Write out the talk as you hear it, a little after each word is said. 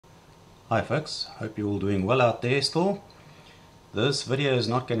Hi folks, hope you're all doing well out there still. This video is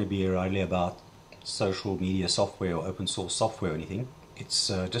not going to be really about social media software or open source software or anything. It's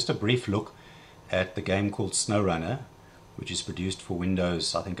just a brief look at the game called SnowRunner, which is produced for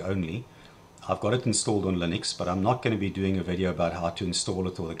Windows, I think, only. I've got it installed on Linux, but I'm not going to be doing a video about how to install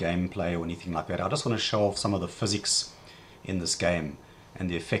it or the gameplay or anything like that. I just want to show off some of the physics in this game and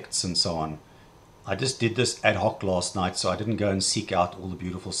the effects and so on. I just did this ad hoc last night, so I didn't go and seek out all the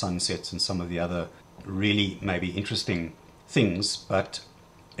beautiful sunsets and some of the other really maybe interesting things, but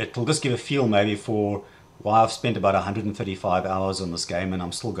it'll just give a feel maybe for why I've spent about 135 hours on this game and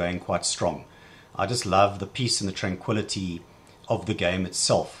I'm still going quite strong. I just love the peace and the tranquility of the game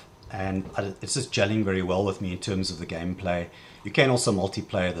itself, and it's just gelling very well with me in terms of the gameplay. You can also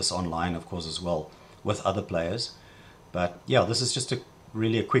multiplayer this online, of course, as well with other players. But yeah, this is just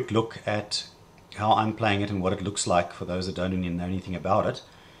really a quick look at how I'm playing it and what it looks like for those that don't even know anything about it.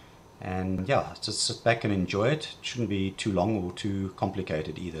 And yeah, just sit back and enjoy it. It shouldn't be too long or too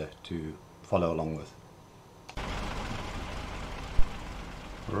complicated either to follow along with.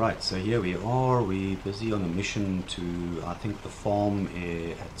 Alright, so here we are. We're busy on a mission to, I think, the farm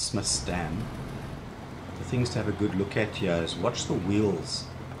at Smithville Dam. The things to have a good look at here is watch the wheels,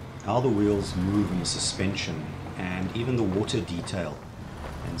 how the wheels move in the suspension, and even the water detail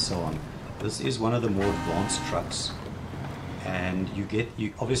and so on. This is one of the more advanced trucks, and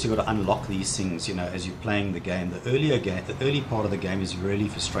you obviously got to unlock these things, you know, as you're playing the game. The early part of the game is really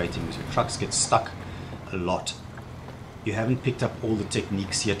frustrating because your trucks get stuck a lot. You haven't picked up all the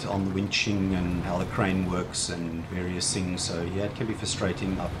techniques yet on the winching and how the crane works and various things, so yeah, it can be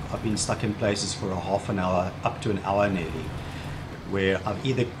frustrating. I've been stuck in places for a half an hour, up to an hour nearly, where I've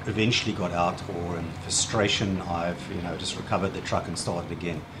either eventually got out or in frustration I've just recovered the truck and started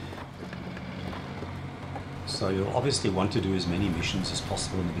again. So you'll obviously want to do as many missions as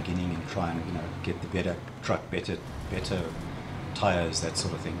possible in the beginning and try and get the better truck, better tires, that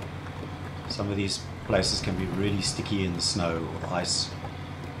sort of thing. Some of these places can be really sticky in the snow or the ice.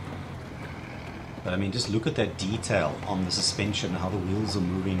 But I mean, just look at that detail on the suspension, how the wheels are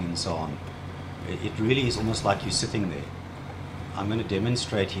moving and so on. It really is almost like you're sitting there. I'm going to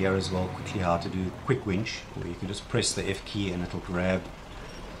demonstrate here as well quickly how to do quick winch, where you can just press the F key and it'll grab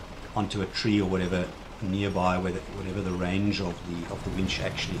onto a tree or whatever nearby, whatever the range of the winch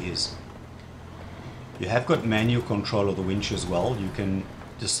actually is. You have got manual control of the winch as well. You can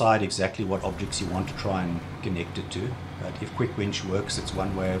decide exactly what objects you want to try and connect it to. But if quick winch works, it's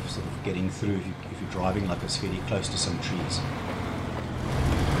one way of sort of getting through if you're driving like this fairly close to some trees.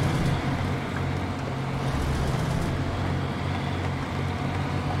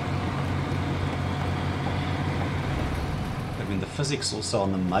 I mean, the physics also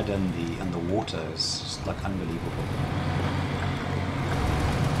on the mud and the water is just like unbelievable.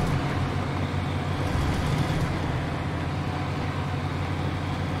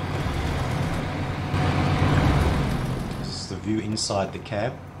 This is the view inside the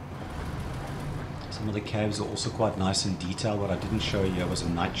cab. Some of the cabs are also quite nice in detail. What I didn't show you was a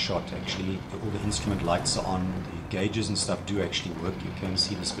night shot actually. All the instrument lights are on, the gauges and stuff do actually work. You can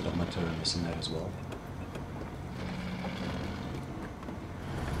see the speedometer and this and that as well.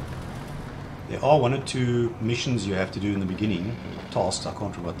 There are one or two missions you have to do in the beginning, tasks, I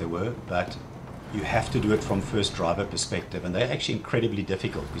can't remember what they were, but you have to do it from first driver perspective, and they're actually incredibly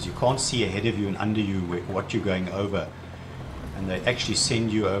difficult because you can't see ahead of you and under you what you're going over, and they actually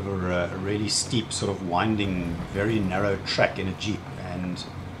send you over a really steep, sort of winding, very narrow track in a Jeep, and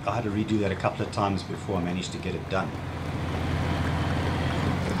I had to redo that a couple of times before I managed to get it done.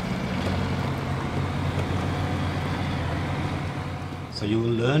 So you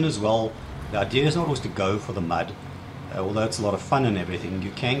will learn as well. The idea is not always to go for the mud, although it's a lot of fun and everything.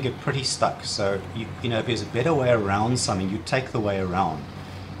 You can get pretty stuck, so if there's a better way around something, you take the way around.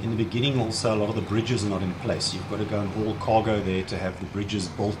 In the beginning also, a lot of the bridges are not in place. You've got to go and haul cargo there to have the bridges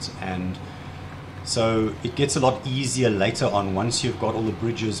built, and so it gets a lot easier later on once you've got all the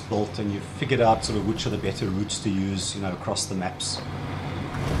bridges built and you've figured out sort of which are the better routes to use across the maps.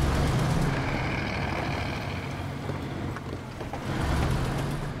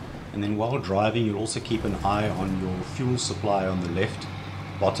 And then while driving, you'll also keep an eye on your fuel supply on the left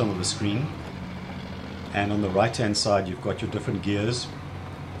bottom of the screen. And on the right hand side, you've got your different gears.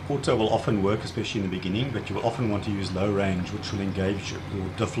 Auto will often work, especially in the beginning, but you will often want to use low range, which will engage your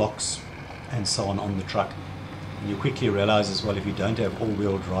diff locks and so on the truck. And you quickly realize as well, if you don't have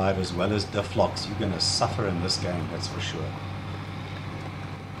all-wheel drive as well as diff locks, you're going to suffer in this game, that's for sure.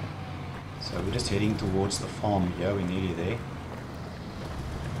 So we're just heading towards the farm here, we're nearly there.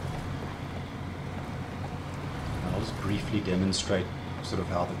 I'll just briefly demonstrate sort of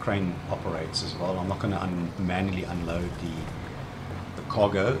how the crane operates as well. I'm not going to manually unload the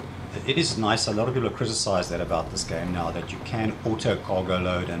cargo. It is nice. A lot of people have criticized that about this game now, that you can auto cargo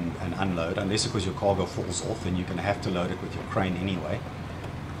load and unload, unless of course your cargo falls off, then you're going to have to load it with your crane anyway.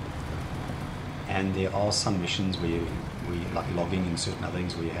 And there are some missions where like logging and certain other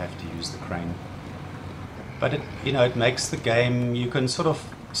things, where you have to use the crane. But it makes the game, you can sort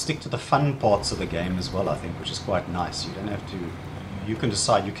of stick to the fun parts of the game as well, I think, which is quite nice. You don't have to, you can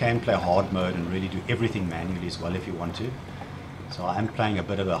decide, you can play hard mode and really do everything manually as well if you want to. So I'm playing a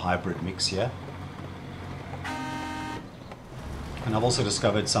bit of a hybrid mix here. And I've also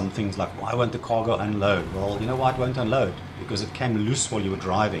discovered some things like, why won't the cargo unload? Well, you know why it won't unload? Because it came loose while you were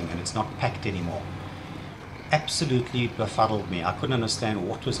driving and it's not packed anymore. Absolutely befuddled me. I couldn't understand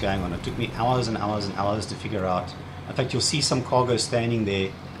what was going on. It took me hours and hours and hours to figure out. In fact, you'll see some cargo standing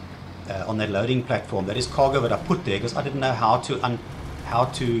there on that loading platform. That is cargo that I put there because I didn't know how to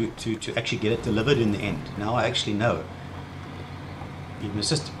actually get it delivered in the end. Now I actually know. You must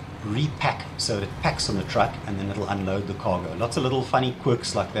just repack so that it packs on the truck and then it'll unload the cargo. Lots of little funny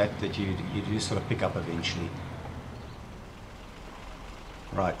quirks like that you do sort of pick up eventually.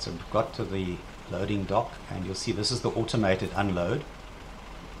 Right, so we've got to the loading dock and you'll see this is the automated unload,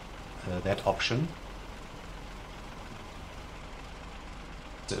 that option.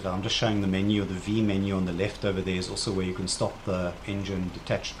 So I'm just showing the menu, the V menu on the left over there is also where you can stop the engine,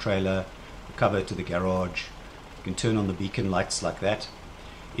 detach the trailer, recover it to the garage. You can turn on the beacon lights like that.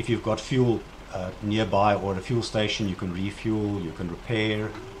 If you've got fuel nearby or at a fuel station, you can refuel, you can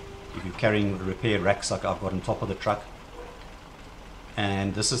repair. If you're carrying repair racks like I've got on top of the truck.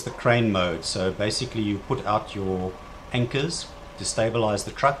 And this is the crane mode. So basically you put out your anchors to stabilize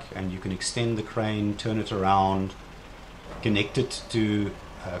the truck and you can extend the crane, turn it around, connect it to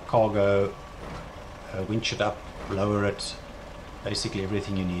cargo, winch it up, lower it, basically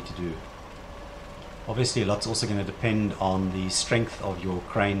everything you need to do. Obviously a lot's also going to depend on the strength of your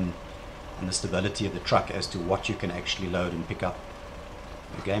crane and the stability of the truck as to what you can actually load and pick up.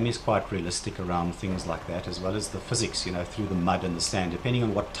 The game is quite realistic around things like that, as well as the physics, through the mud and the sand. Depending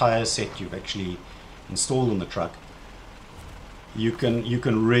on what tire set you've actually installed on the truck, you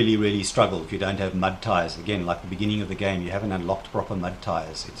can really struggle if you don't have mud tires. Again, like the beginning of the game, you haven't unlocked proper mud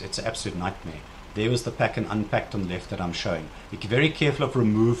tires. It's an absolute nightmare. There was the pack and unpacked on the left that I'm showing. Be very careful of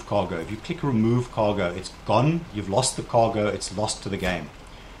remove cargo. If you click remove cargo, it's gone. You've lost the cargo. It's lost to the game.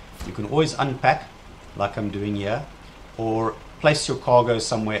 You can always unpack, like I'm doing here, or place your cargo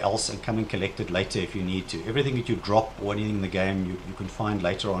somewhere else and come and collect it later if you need to. Everything that you drop or anything in the game, you can find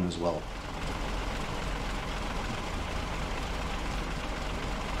later on as well.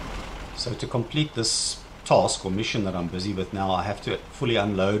 So to complete this task or mission that I'm busy with now, I have to fully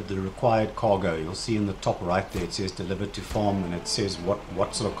unload the required cargo. You'll see in the top right there it says delivered to farm and it says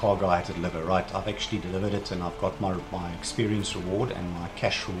what sort of cargo I had to deliver. Right, I've actually delivered it and I've got my experience reward and my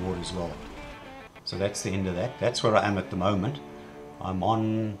cash reward as well. So that's the end of that. That's where I am at the moment. I'm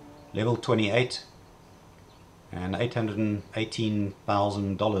on level 28 and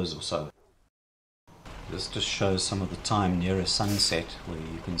 $818,000 or so. This just shows some of the time near a sunset where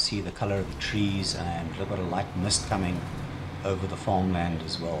you can see the color of the trees and a little bit of light mist coming over the farmland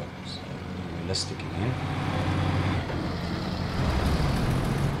as well. So really realistic again.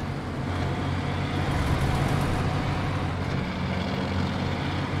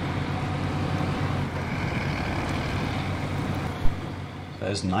 So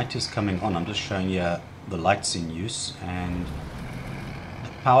as night is coming on, I'm just showing you the lights in use, and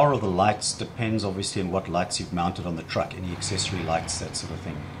power of the lights depends obviously on what lights you've mounted on the truck, any accessory lights, that sort of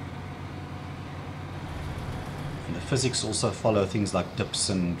thing. And the physics also follow things like dips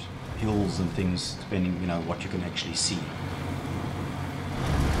and hills and things, depending, what you can actually see.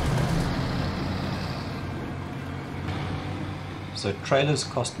 So trailers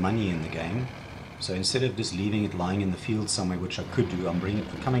cost money in the game. So instead of just leaving it lying in the field somewhere, which I could do, I'm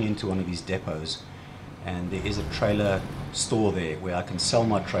coming into one of these depots. And there is a trailer store there where I can sell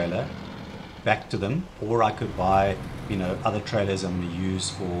my trailer back to them, or I could buy other trailers I'm going to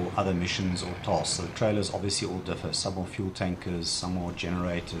use for other missions or tasks. So the trailers obviously all differ. Some are fuel tankers, some are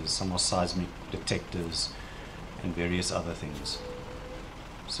generators, some are seismic detectors and various other things.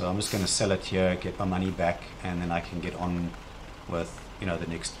 So I'm just going to sell it here, get my money back, and then I can get on with the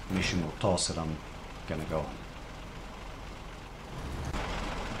next mission or task that I'm going to go on.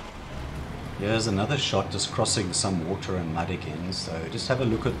 Here's another shot just crossing some water and mud again. So just have a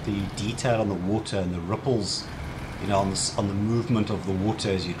look at the detail on the water and the ripples, on the movement of the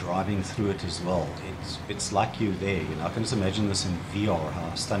water as you're driving through it as well. It's like you're there. I can just imagine this in VR,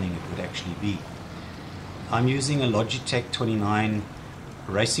 how stunning it would actually be. I'm using a Logitech 29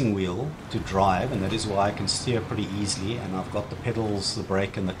 racing wheel to drive, and that is why I can steer pretty easily, and I've got the pedals, the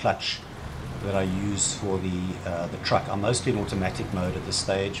brake and the clutch that I use for the truck. I'm mostly in automatic mode at this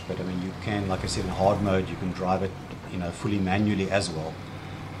stage, but I mean you can, like I said, in hard mode you can drive it, you know, fully manually as well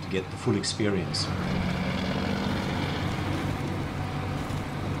to get the full experience.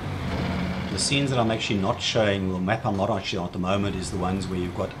 The scenes that I'm actually not showing, the map I'm not actually on at the moment, is the ones where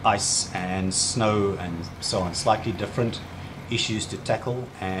you've got ice and snow and so on. Slightly different issues to tackle,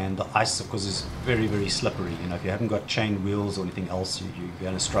 and the ice of course is very, very slippery. You know, if you haven't got chain wheels or anything else, you're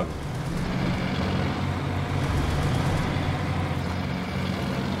going to struggle.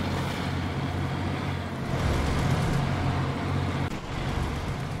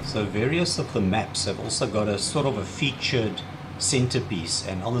 So various of the maps have also got a sort of a featured centerpiece,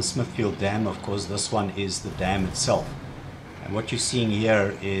 and on the Smithville Dam, of course, this one is the dam itself. And what you're seeing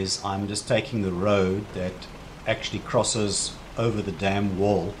here is I'm just taking the road that actually crosses over the dam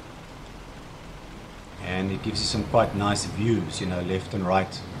wall, and it gives you some quite nice views, you know, left and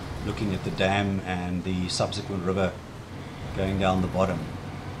right, looking at the dam and the subsequent river going down the bottom.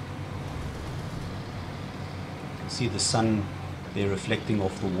 You can see the sun there reflecting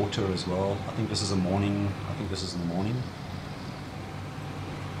off the water as well. I think this is in the morning.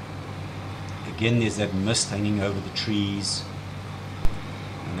 Again, there's that mist hanging over the trees,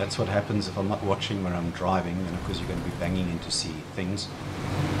 and that's what happens if I'm not watching where I'm driving, and of course you're going to be banging into things.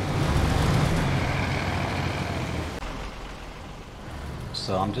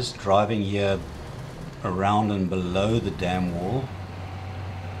 So I'm just driving here around and below the dam wall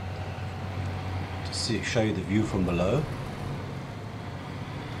to show you the view from below.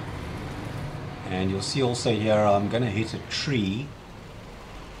 And you'll see also here I'm going to hit a tree.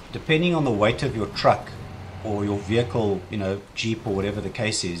 Depending on the weight of your truck or your vehicle, you know, Jeep or whatever the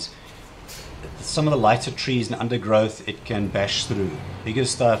case is, some of the lighter trees and undergrowth it can bash through. Bigger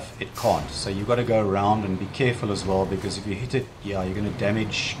stuff it can't. So you've got to go around and be careful as well, because if you hit it, yeah, you're going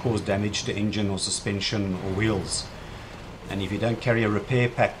to cause damage to engine or suspension or wheels. And if you don't carry a repair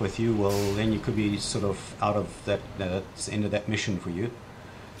pack with you, well, then you could be sort of out of that. That's the end of that mission for you.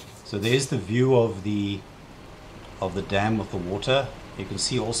 So there's the view of the dam with the water. You can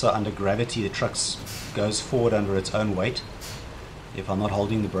see also under gravity the truck goes forward under its own weight if I'm not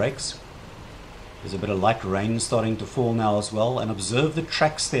holding the brakes. There's a bit of light rain starting to fall now as well, and observe the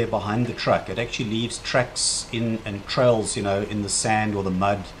tracks there behind the truck. It actually leaves tracks and trails, you know, in the sand or the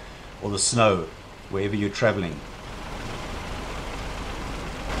mud or the snow wherever you're traveling.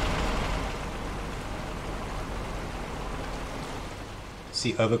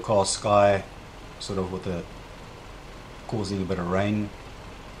 See overcast sky, sort of with causing a bit of rain.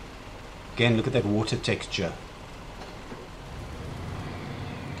 Again, look at that water texture.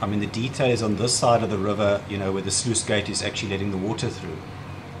 I mean, the detail is on this side of the river, you know, where the sluice gate is actually letting the water through.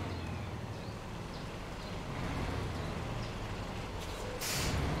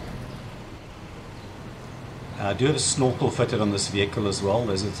 I do have a snorkel fitted on this vehicle as well.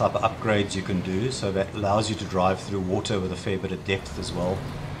 There's a type of upgrades you can do, so that allows you to drive through water with a fair bit of depth as well.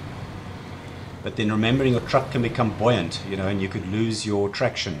 But then remembering your truck can become buoyant, you know, and you could lose your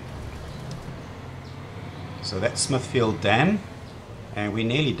traction. So that's Smithville Dam, and we're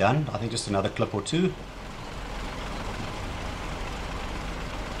nearly done. I think just another clip or two.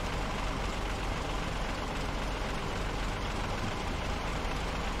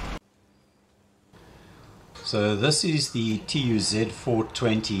 So this is the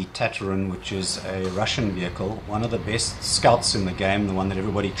TUZ-420 Tatarin, which is a Russian vehicle, one of the best scouts in the game, the one that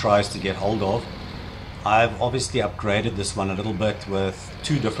everybody tries to get hold of. I've obviously upgraded this one a little bit with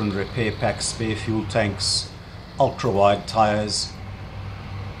 2 different repair packs, spare fuel tanks, ultra wide tires.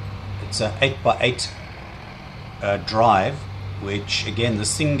 It's a 8x8 drive, which again,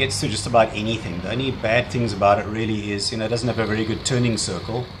 this thing gets to just about anything. The only bad things about it really is, you know, it doesn't have a very good turning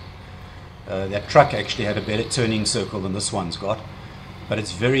circle. That truck actually had a better turning circle than this one's got, but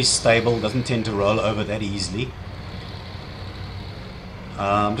it's very stable, doesn't tend to roll over that easily.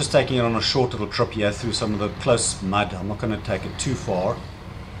 I'm just taking it on a short little trip here through some of the close mud. I'm not going to take it too far,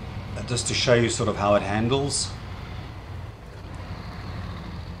 just to show you sort of how it handles.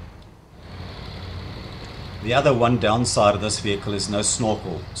 The other one downside of this vehicle is no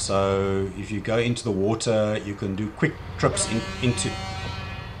snorkel, so if you go into the water you can do quick trips into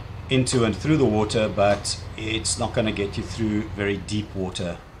and through the water, but it's not going to get you through very deep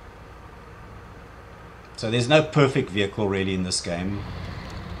water. So there's no perfect vehicle really in this game,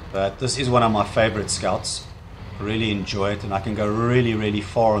 but this is one of my favorite scouts. I really enjoy it, and I can go really, really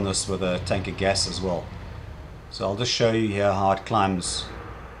far on this with a tank of gas as well. So I'll just show you here how it climbs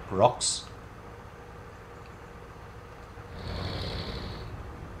rocks.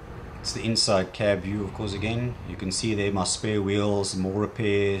 It's the inside cab view, of course. Again, you can see there my spare wheels, more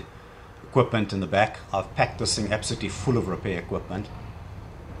repair equipment in the back. I've packed this thing absolutely full of repair equipment.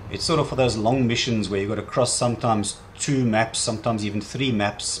 It's sort of for those long missions where you've got to cross sometimes 2 maps, sometimes even 3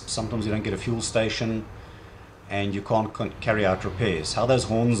 maps. Sometimes you don't get a fuel station and you can't carry out repairs. How are those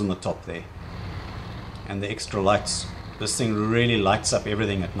horns on the top there? And the extra lights. This thing really lights up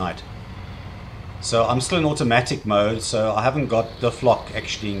everything at night. So I'm still in automatic mode, so I haven't got the flock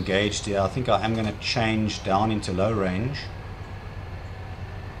actually engaged here. I think I am going to change down into low range.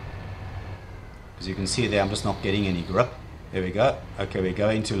 As you can see there, I'm just not getting any grip. There we go. Okay, we go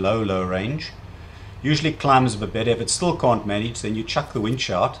into low range. Usually climbs a bit better. If it still can't manage, then you chuck the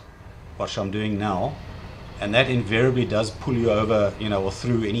winch out, which I'm doing now. And that invariably does pull you over, you know, or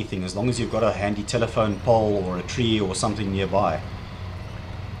through anything, as long as you've got a handy telephone pole or a tree or something nearby.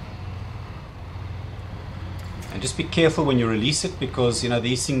 And just be careful when you release it, because, you know,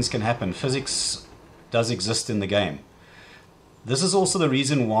 these things can happen. Physics does exist in the game. This is also the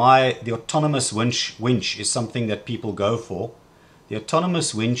reason why the autonomous winch is something that people go for. The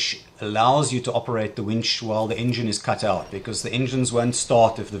autonomous winch allows you to operate the winch while the engine is cut out, because the engines won't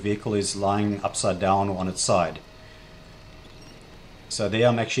start if the vehicle is lying upside down or on its side. So there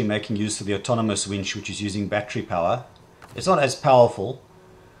I'm actually making use of the autonomous winch, which is using battery power. It's not as powerful.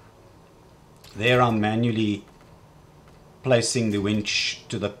 There I'm manually placing the winch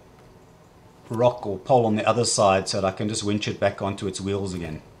to the rock or pole on the other side so that I can just winch it back onto its wheels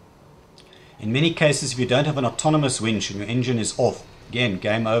again. In many cases, if you don't have an autonomous winch and your engine is off, again,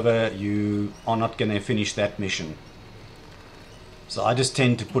 game over, you are not going to finish that mission. So I just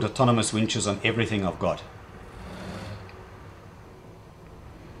tend to put autonomous winches on everything I've got.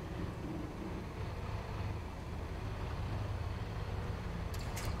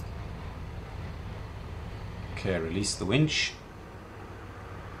 Okay, release the winch.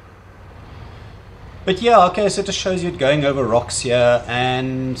 But yeah, okay, so it just shows you it going over rocks here,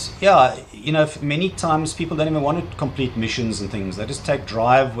 and yeah, you know, many times people don't even want to complete missions and things. They just take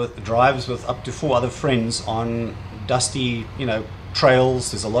drives with up to 4 other friends on dusty, you know,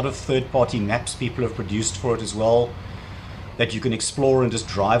 trails. There's a lot of third-party maps people have produced for it as well, that you can explore and just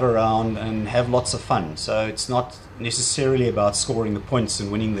drive around and have lots of fun. So it's not necessarily about scoring the points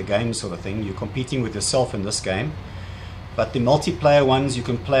and winning the game sort of thing. You're competing with yourself in this game. But the multiplayer ones, you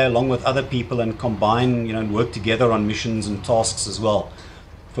can play along with other people and combine, you know, and work together on missions and tasks as well.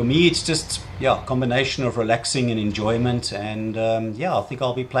 For me, it's just, yeah, a combination of relaxing and enjoyment. And yeah, I think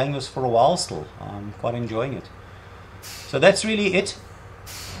I'll be playing this for a while still. I'm quite enjoying it. So that's really it.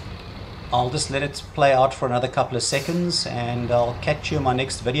 I'll just let it play out for another couple of seconds, and I'll catch you in my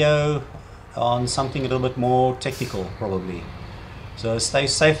next video on something a little bit more technical, probably. So stay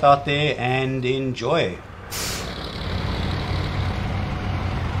safe out there and enjoy.